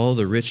reach all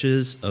the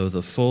riches of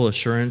the full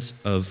assurance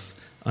of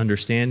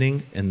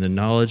understanding and the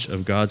knowledge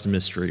of God's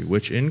mystery,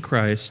 which in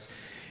Christ,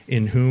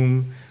 in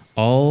whom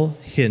are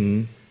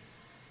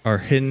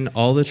hidden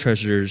all the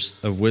treasures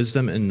of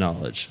wisdom and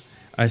knowledge.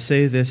 I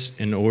say this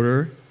in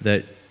order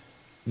that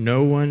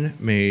no one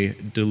may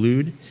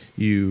delude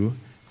you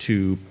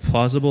to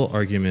plausible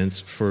arguments,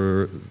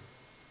 for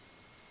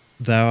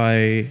though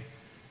I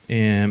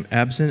am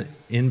absent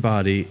in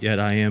body, yet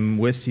I am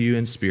with you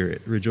in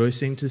spirit,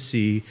 rejoicing to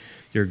see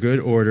your good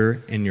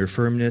order and your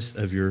firmness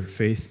of your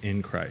faith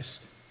in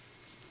Christ.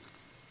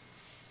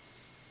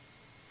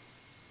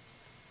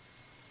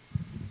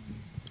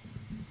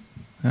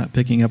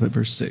 Picking up at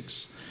verse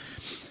 6.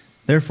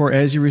 Therefore,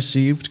 as you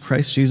received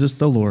Christ Jesus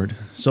the Lord,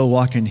 so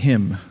walk in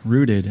him,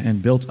 rooted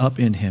and built up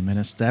in him, and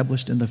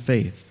established in the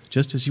faith,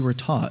 just as you were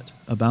taught,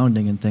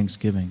 abounding in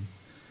thanksgiving.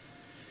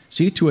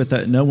 See to it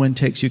that no one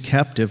takes you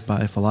captive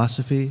by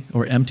philosophy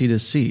or empty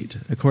deceit,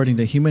 according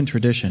to human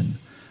tradition,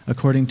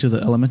 according to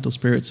the elemental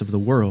spirits of the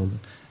world,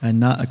 and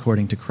not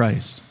according to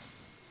Christ.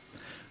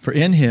 For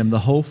in him the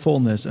whole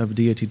fullness of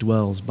deity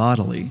dwells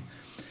bodily,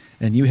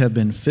 and you have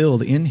been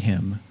filled in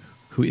him,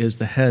 who is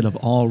the head of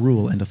all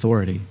rule and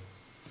authority.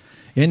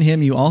 In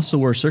him you also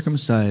were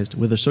circumcised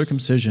with a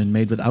circumcision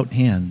made without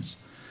hands,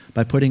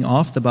 by putting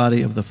off the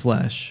body of the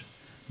flesh,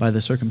 by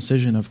the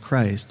circumcision of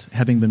Christ,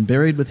 having been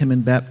buried with him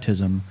in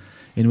baptism,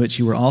 in which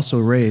you were also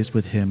raised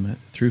with him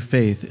through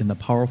faith in the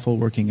powerful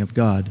working of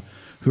God,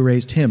 who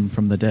raised him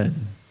from the dead.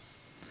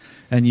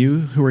 And you,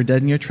 who were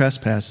dead in your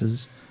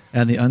trespasses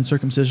and the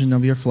uncircumcision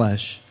of your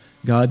flesh,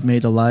 God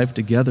made alive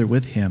together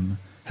with him,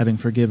 having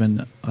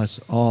forgiven us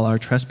all our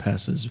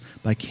trespasses,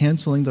 by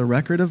canceling the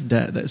record of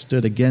debt that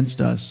stood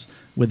against us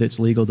with its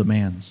legal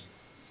demands.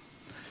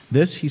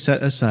 This he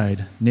set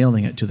aside,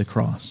 nailing it to the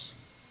cross.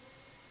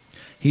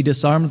 He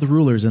disarmed the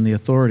rulers and the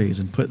authorities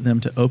and put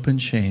them to open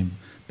shame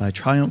by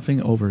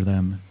triumphing over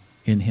them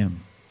in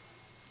him.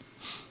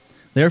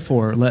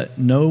 Therefore, let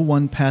no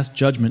one pass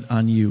judgment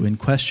on you in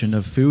question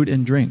of food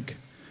and drink,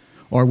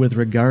 or with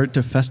regard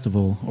to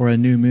festival or a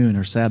new moon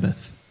or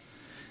Sabbath.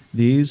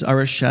 These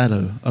are a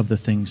shadow of the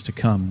things to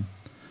come,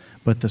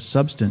 but the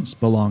substance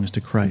belongs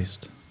to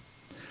Christ.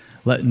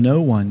 Let no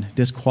one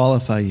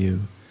disqualify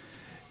you,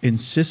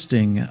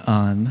 insisting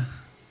on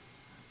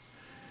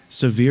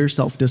severe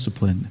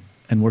self-discipline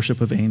and worship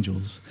of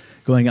angels,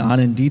 going on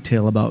in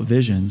detail about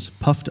visions,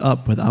 puffed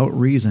up without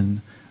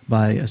reason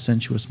by a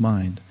sensuous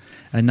mind,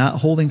 and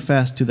not holding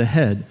fast to the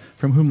head,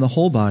 from whom the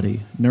whole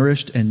body,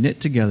 nourished and knit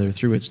together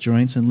through its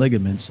joints and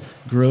ligaments,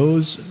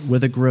 grows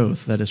with a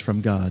growth that is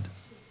from God.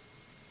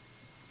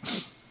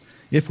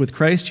 If with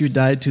Christ you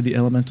died to the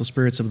elemental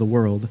spirits of the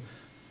world,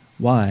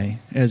 why,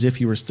 as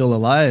if you were still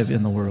alive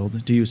in the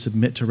world, do you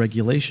submit to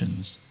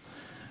regulations?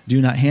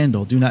 Do not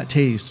handle, do not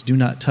taste, do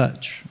not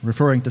touch,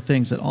 referring to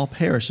things that all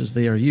perish as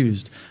they are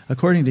used,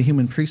 according to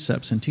human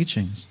precepts and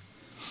teachings.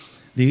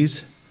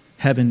 These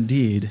have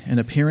indeed an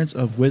appearance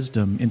of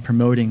wisdom in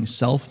promoting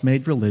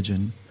self-made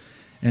religion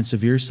and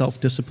severe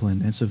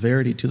self-discipline and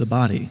severity to the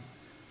body,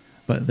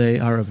 but they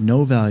are of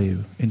no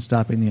value in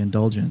stopping the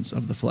indulgence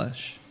of the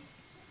flesh.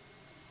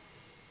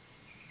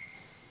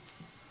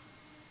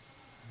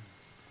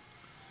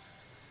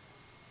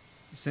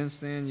 Since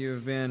then you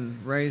have been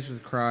raised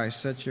with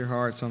Christ. Set your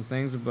hearts on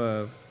things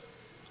above,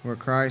 where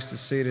Christ is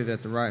seated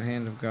at the right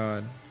hand of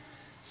God.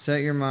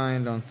 Set your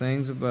mind on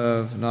things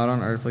above, not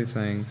on earthly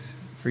things.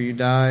 For you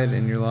died,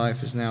 and your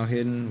life is now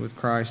hidden with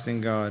Christ in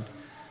God.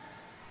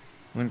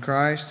 When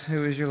Christ,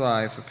 who is your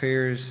life,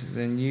 appears,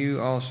 then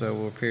you also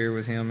will appear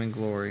with him in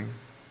glory.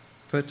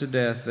 Put to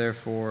death,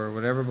 therefore,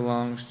 whatever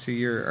belongs to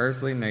your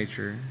earthly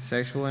nature: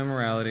 sexual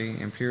immorality,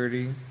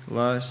 impurity,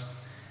 lust,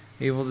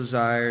 evil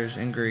desires,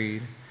 and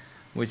greed,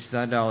 which is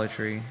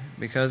idolatry.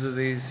 Because of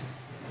these,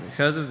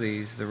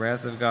 the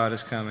wrath of God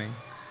is coming.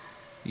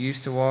 You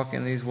used to walk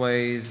in these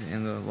ways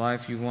in the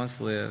life you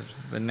once lived,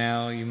 but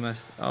now you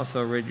must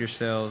also rid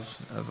yourselves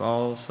of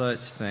all such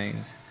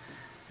things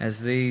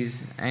as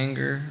these: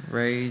 anger,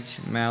 rage,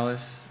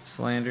 malice,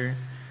 slander,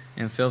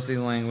 and filthy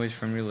language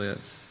from your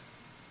lips.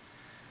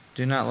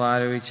 Do not lie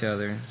to each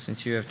other,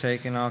 since you have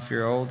taken off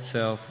your old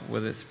self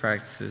with its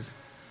practices,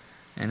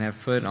 and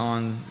have put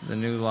on the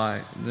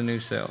new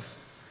self,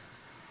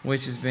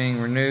 which is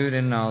being renewed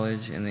in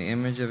knowledge in the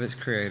image of its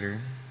Creator.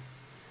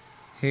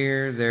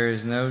 Here there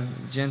is no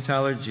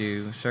Gentile or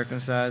Jew,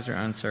 circumcised or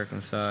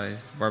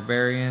uncircumcised,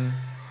 barbarian,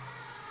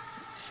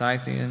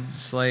 Scythian,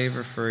 slave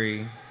or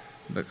free,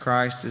 but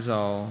Christ is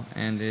all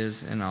and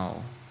is in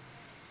all.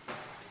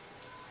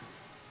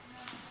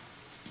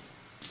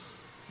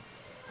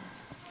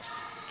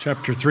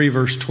 Chapter 3,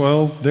 verse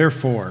 12,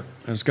 Therefore,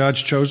 as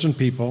God's chosen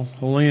people,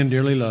 holy and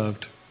dearly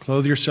loved,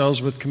 clothe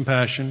yourselves with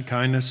compassion,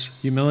 kindness,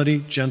 humility,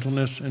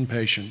 gentleness, and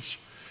patience.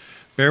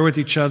 Bear with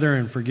each other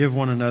and forgive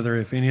one another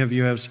if any of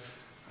you has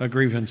a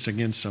grievance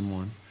against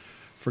someone.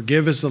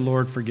 Forgive as the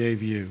Lord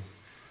forgave you.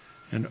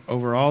 And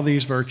over all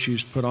these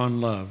virtues put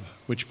on love,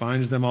 which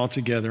binds them all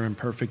together in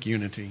perfect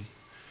unity.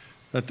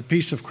 Let the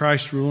peace of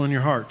Christ rule in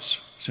your hearts,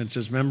 since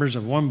as members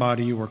of one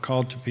body you were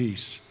called to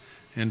peace,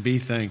 and be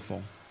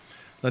thankful.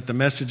 Let the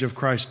message of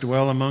Christ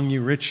dwell among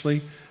you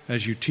richly,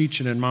 as you teach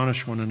and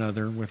admonish one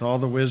another with all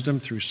the wisdom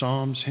through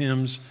psalms,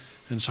 hymns,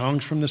 and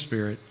songs from the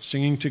Spirit,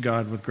 singing to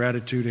God with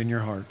gratitude in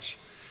your hearts.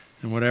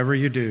 And whatever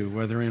you do,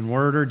 whether in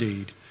word or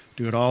deed,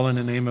 do it all in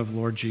the name of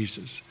Lord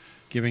Jesus,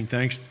 giving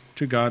thanks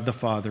to God the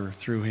Father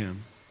through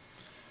him.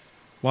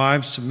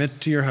 Wives, submit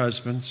to your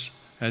husbands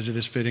as it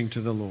is fitting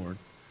to the Lord.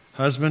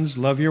 Husbands,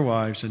 love your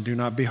wives and do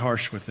not be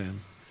harsh with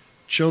them.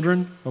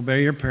 Children,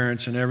 obey your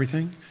parents in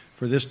everything,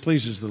 for this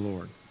pleases the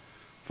Lord.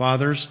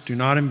 Fathers, do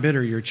not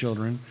embitter your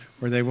children,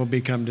 or they will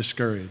become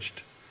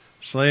discouraged.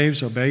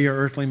 Slaves, obey your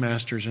earthly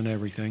masters in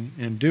everything,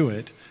 and do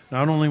it,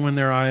 not only when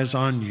their eye is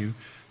on you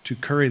to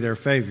curry their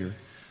favor,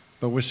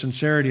 but with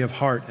sincerity of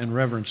heart and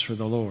reverence for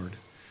the Lord.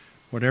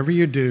 Whatever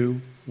you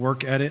do,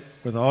 work at it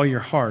with all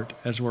your heart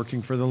as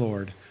working for the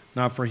Lord,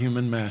 not for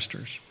human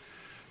masters,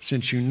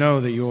 since you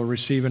know that you will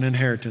receive an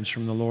inheritance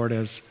from the Lord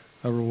as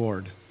a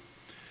reward.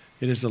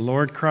 It is the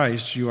Lord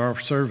Christ you are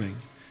serving.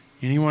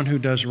 Anyone who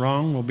does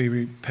wrong will be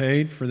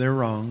repaid for their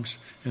wrongs,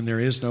 and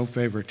there is no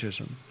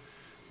favoritism.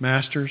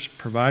 Masters,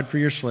 provide for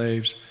your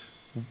slaves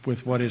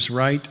with what is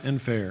right and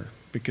fair,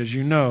 because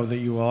you know that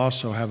you will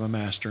also have a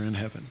master in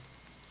heaven.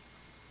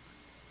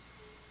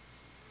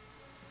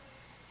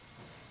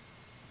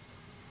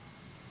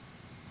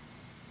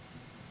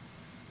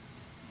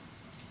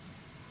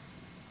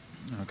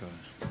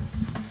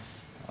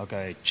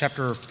 Okay,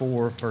 chapter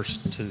 4, verse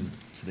 2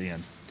 to the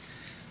end.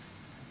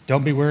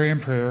 Don't be weary in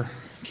prayer.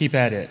 Keep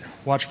at it.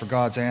 Watch for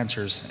God's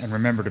answers, and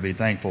remember to be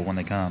thankful when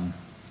they come.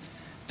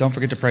 Don't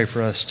forget to pray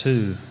for us,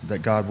 too,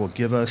 that God will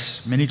give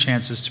us many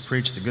chances to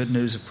preach the good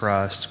news of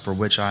Christ, for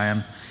which I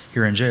am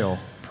here in jail.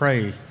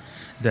 Pray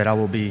that I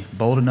will be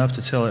bold enough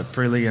to tell it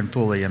freely and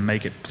fully and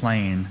make it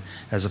plain,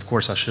 as of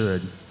course I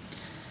should.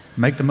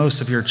 Make the most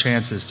of your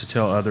chances to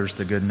tell others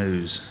the good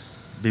news.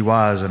 Be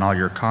wise in all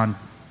your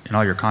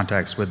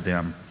contacts with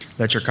them.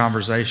 Let your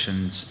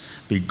conversations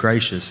be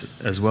gracious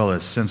as well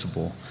as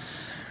sensible,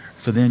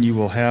 for then you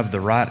will have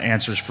the right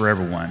answers for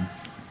everyone.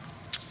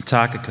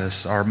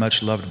 Tychicus, our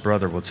much-loved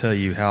brother, will tell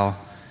you how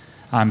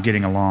I'm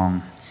getting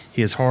along.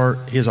 He is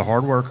a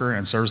hard worker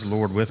and serves the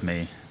Lord with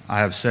me. I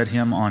have set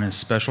him on his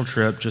special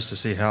trip just to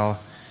see how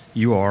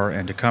you are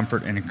and to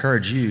comfort and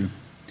encourage you.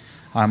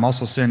 I am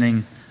also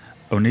sending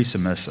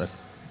Onesimus, a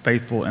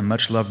faithful and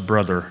much-loved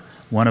brother,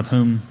 one of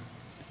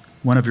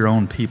your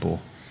own people.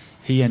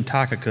 He and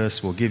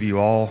Tychicus will give you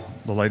all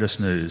the latest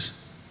news.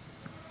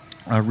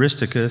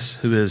 Aristarchus,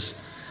 who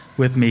is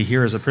with me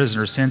here as a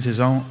prisoner, sends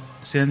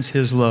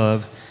his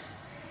love,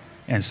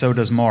 and so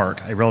does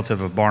Mark, a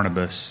relative of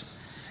Barnabas.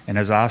 And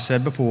as I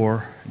said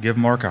before, give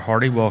Mark a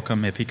hearty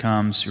welcome if he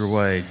comes your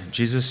way.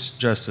 Jesus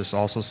Justus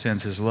also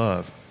sends his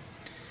love.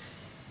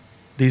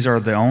 These are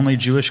the only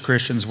Jewish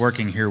Christians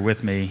working here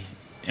with me,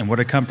 and what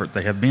a comfort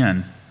they have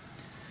been.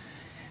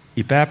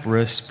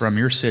 Epaphras from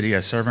your city,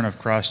 a servant of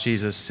Christ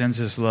Jesus, sends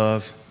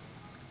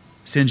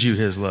you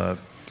his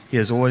love. He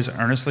is always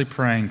earnestly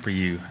praying for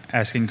you,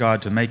 asking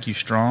God to make you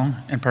strong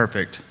and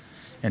perfect,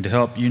 and to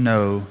help you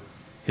know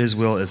his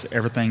will is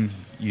everything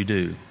you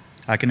do.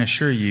 I can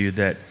assure you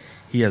that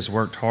he has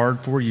worked hard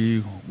for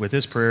you with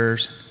his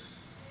prayers,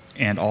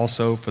 and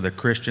also for the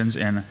Christians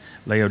in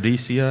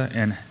Laodicea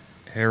and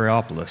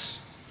Hierapolis.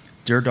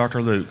 Dear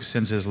Dr. Luke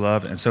sends his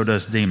love, and so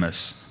does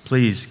Demas.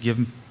 Please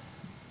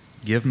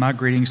give my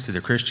greetings to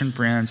the Christian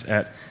friends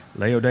at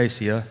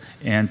Laodicea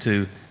and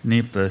to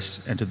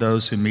Nymphas and to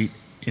those who meet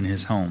in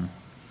his home.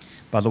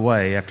 By the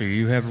way, after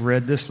you have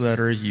read this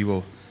letter,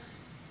 will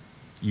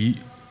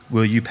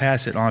you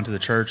pass it on to the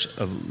church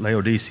of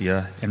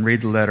Laodicea and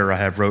read the letter I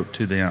have wrote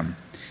to them,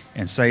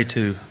 and say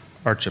to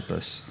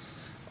Archippus,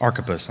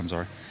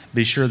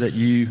 be sure that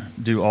you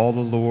do all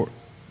the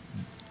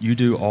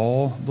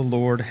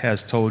Lord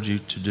has told you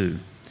to do.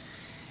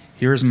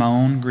 Here is my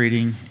own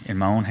greeting in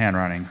my own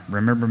handwriting.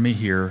 Remember me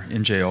here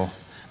in jail.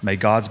 May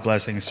God's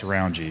blessings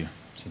surround you.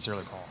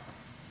 Sincerely,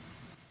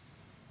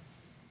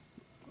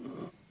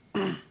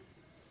 Paul.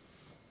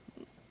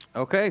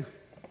 Okay.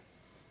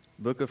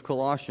 Book of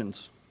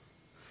Colossians.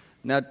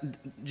 Now,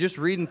 just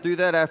reading through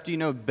that after you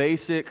know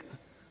basic,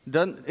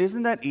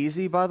 isn't that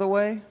easy, by the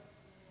way?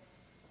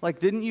 Like,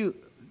 doesn't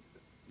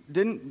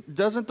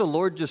the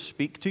Lord just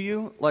speak to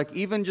you? Like,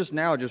 even just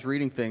now, just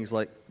reading things,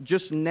 like,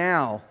 just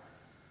now,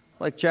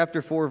 like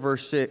chapter 4,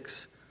 verse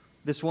 6,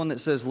 this one that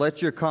says,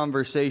 let your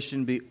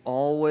conversation be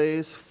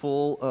always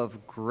full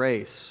of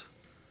grace.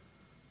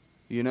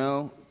 You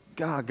know,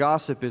 God,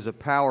 gossip is a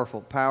powerful,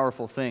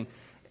 powerful thing.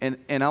 And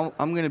I'm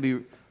going to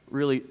be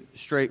really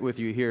straight with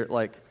you here.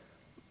 Like,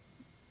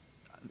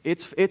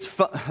 it's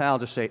fun. I'll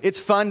just say, it's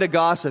fun to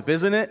gossip,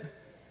 isn't it?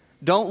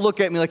 Don't look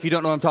at me like you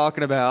don't know what I'm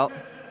talking about.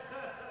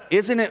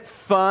 Isn't it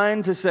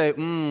fun to say,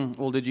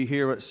 well, did you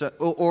hear what,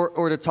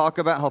 or to talk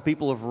about how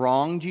people have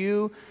wronged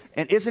you?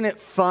 And isn't it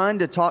fun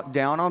to talk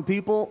down on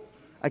people?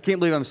 I can't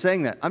believe I'm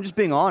saying that. I'm just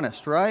being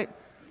honest, right?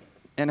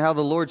 And how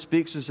the Lord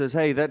speaks and says,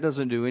 hey, that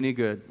doesn't do any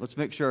good. Let's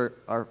make sure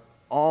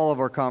all of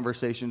our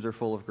conversations are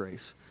full of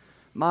grace.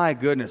 My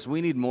goodness,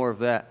 we need more of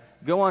that.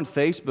 Go on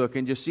Facebook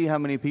and just see how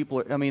many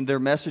people, their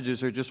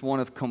messages are just one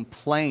of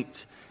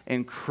complaint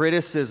and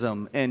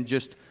criticism and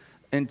just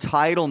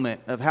entitlement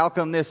of how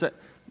come this,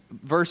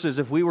 versus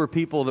if we were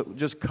people that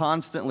just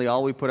constantly,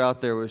 all we put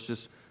out there was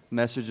just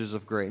messages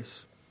of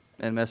grace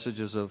and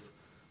messages of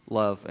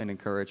love and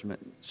encouragement.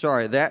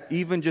 Sorry, that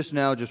even just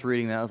now, just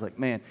reading that, I was like,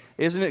 man,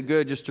 isn't it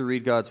good just to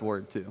read God's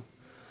Word too?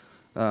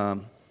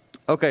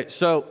 Okay,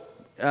 so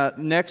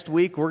next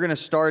week we're going to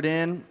start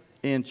in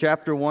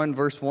chapter 1,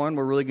 verse 1.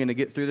 We're really going to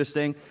get through this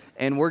thing,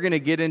 and we're going to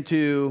get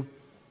into,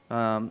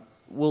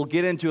 we'll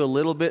get into a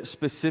little bit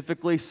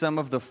specifically some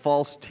of the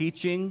false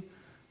teaching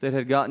that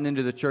had gotten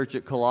into the church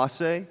at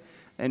Colossae.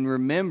 And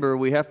remember,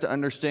 we have to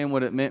understand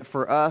what it meant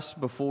for us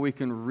before we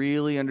can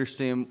really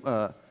understand,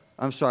 what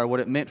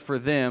it meant for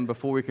them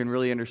before we can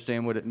really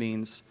understand what it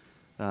means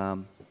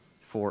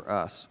for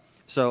us.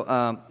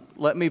 So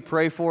let me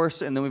pray for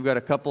us, and then we've got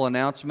a couple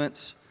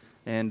announcements,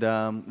 and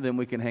then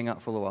we can hang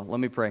out for a little while. Let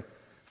me pray.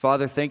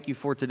 Father, thank you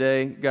for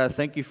today. God,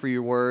 thank you for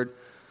your word.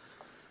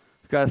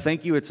 God,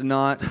 thank you. It's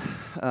not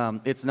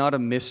a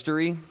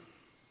mystery.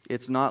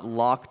 It's not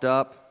locked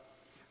up.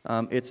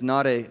 There's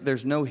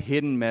no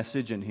hidden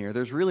message in here.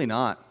 There's really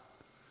not.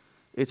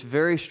 It's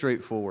very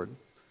straightforward.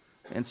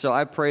 And so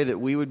I pray that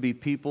we would be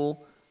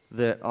people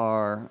that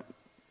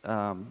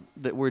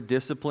we're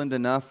disciplined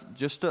enough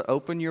just to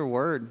open your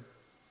word,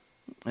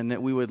 and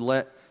that we would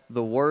let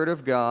the word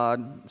of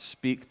God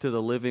speak to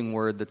the living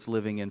word that's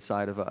living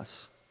inside of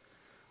us.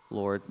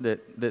 Lord,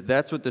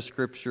 that's what the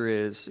scripture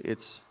is.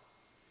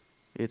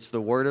 It's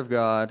the word of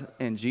God,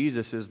 and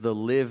Jesus is the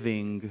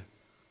living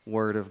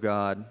word of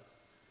God.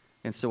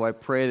 And so I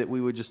pray that we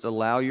would just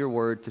allow your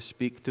word to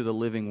speak to the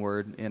living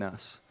word in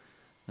us.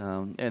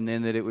 And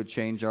then that it would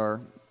change our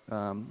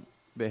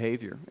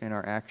behavior and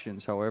our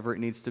actions, however it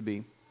needs to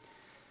be.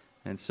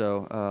 And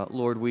so,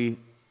 Lord, we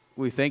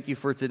thank you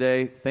for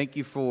today. Thank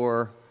you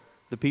for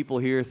the people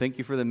here. Thank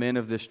you for the men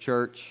of this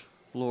church,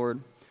 Lord.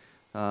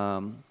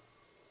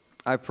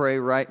 I pray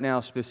right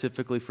now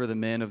specifically for the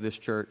men of this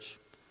church.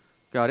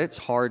 God, it's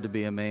hard to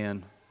be a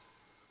man.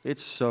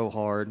 It's so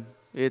hard.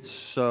 It's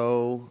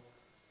so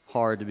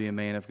hard to be a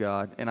man of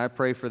God. And I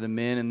pray for the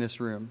men in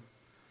this room,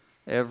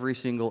 every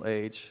single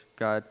age.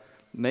 God,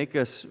 make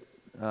us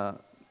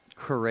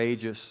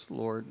courageous,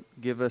 Lord.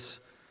 Give us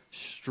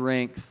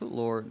strength,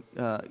 Lord.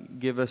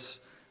 Give us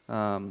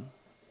the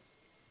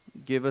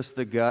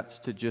guts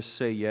to just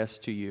say yes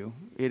to you.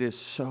 It is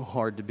so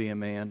hard to be a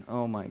man.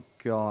 Oh my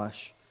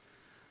gosh.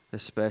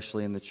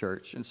 Especially in the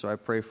church. And so I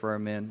pray for our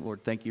men.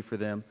 Lord, thank you for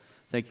them.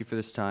 Thank you for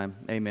this time.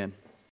 Amen.